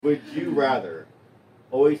Would you rather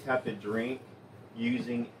always have to drink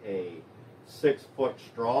using a 6-foot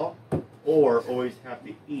straw, or always have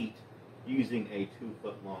to eat using a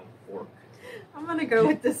 2-foot long fork? I'm gonna go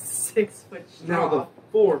with the 6-foot straw. Now the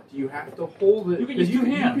fork, you have to hold it. You can use two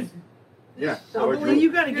hands. Yeah. Shoveling,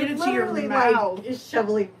 you gotta get it to your literally, mouth. Like, just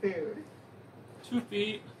shoveling food. 2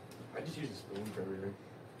 feet. I just use a spoon for everything.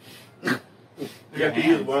 You have to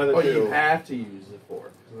use one of the Oh, two. you have to use the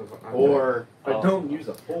fork. Or I don't use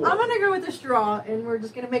a fork. I'm gonna go with the straw, and we're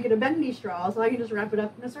just gonna make it a bendy straw, so I can just wrap it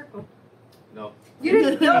up in a circle. no. You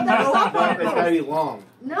didn't know that's No, not it's gotta be long.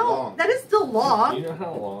 No, Long. that is still You long. know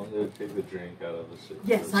how long it would take the drink out of a sip?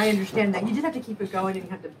 Yes, I understand that. You just have to keep it going, and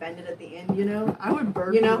you have to bend it at the end, you know? I would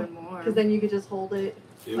burp You know, even more. Because then you could just hold it.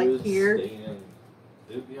 It Like would here. stay in.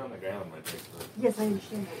 It would be on the ground, my drink. Yes, I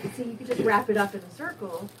understand that. But see, you could just wrap it up in a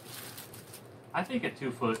circle. I think a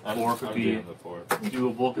 2-foot I'm fork would be doing the fork.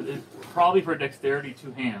 doable. 'Cause it's probably for dexterity,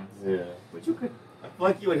 2 hands. Yeah. But you could. I feel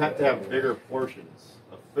like you would have to have bigger portions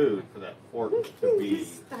of food for that fork to be.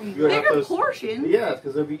 Just tiny. You would have Bigger those, portion. yes,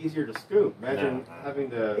 because it'd be easier to scoop. Imagine Nah. having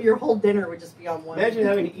to. Your whole dinner would just be on one. Imagine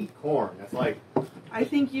having to eat corn. That's like. I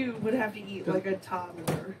think you would have to eat like a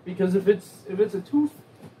toddler. Because if it's a 2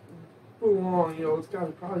 foot long, you know, it's got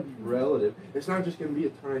to probably be relative. It's not just going to be a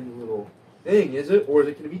tiny little thing, is it? Or is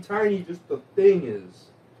it going to be tiny? Just the thing is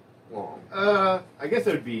long. I guess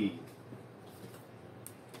it would be.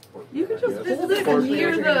 You can just Yes. hold it Fork near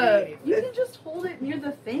is the. gonna be- You can just hold it near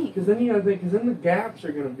the thing. Because then you got to think. Because then the gaps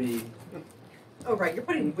are going to be. Oh, right. You're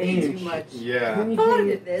putting way too Inch. much Yeah. Then you thought can't-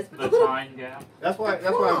 into this. But The the little time gap. That's why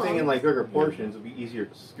I'm thinking like bigger portions would be easier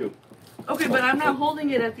to scoop. Okay, but I'm not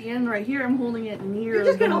holding it at the end right here. I'm holding it near. You're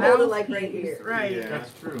just the gonna hold it, like, right mouthpiece. here. Right. Yeah.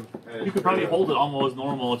 That's true. That is You could probably true. hold it almost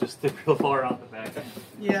normal, just stick real far out the back.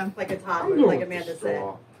 Yeah, like a I'm toddler, going like with Amanda the said.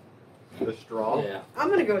 straw. The straw. Yeah. I'm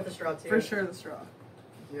gonna go with the straw too. for sure the straw.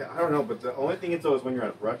 Yeah, I don't know, but the only thing is though is when you're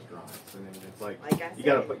at restaurants and then it's like Like I you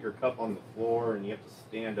gotta said. put your cup on the floor and you have to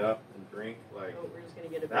stand up and drink. Like Oh, we're just gonna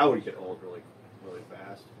get a that would get old really, really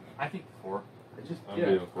fast. I think 4. I just I'm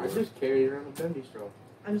doing I fork. just carry around a bendy straw.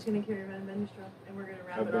 I'm just gonna carry around a bendy straw, and we're gonna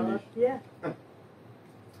wrap A it all bendy up. Yeah. That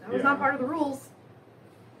was Yeah. not part of the rules.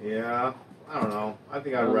 Yeah, I don't know. I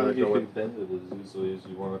think I I'd don't rather think you go can with. bend it as easily as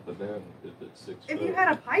you want it to bend if it's 6 If foot. you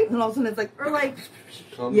had a pipe, And all of a sudden it's like, or like,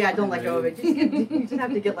 Comes yeah, don't let go of it. in. You just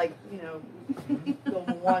have to get like, you know, the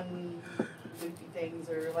one loopy things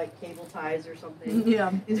or like cable ties or something,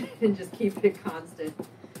 yeah. and just keep it constant. And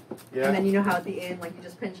Yeah, then you know how at the end, like you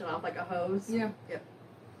just pinch it off like a hose. Yeah.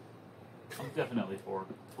 I'm definitely 4.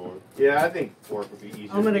 Fork. yeah, I think fork would be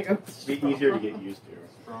easier. I'm gonna go. With Be straw. easier to get used to.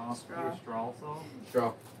 Straw. Straw. Your straw also.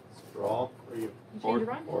 Straw. Straw or you You change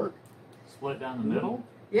your mind? fork. Split down the middle.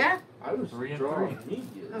 Yeah. I was 3 and straw 3.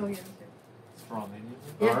 immediately. Oh yeah. Me too. Straw immediately.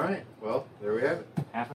 Yeah. All right. Well, there we have it. Half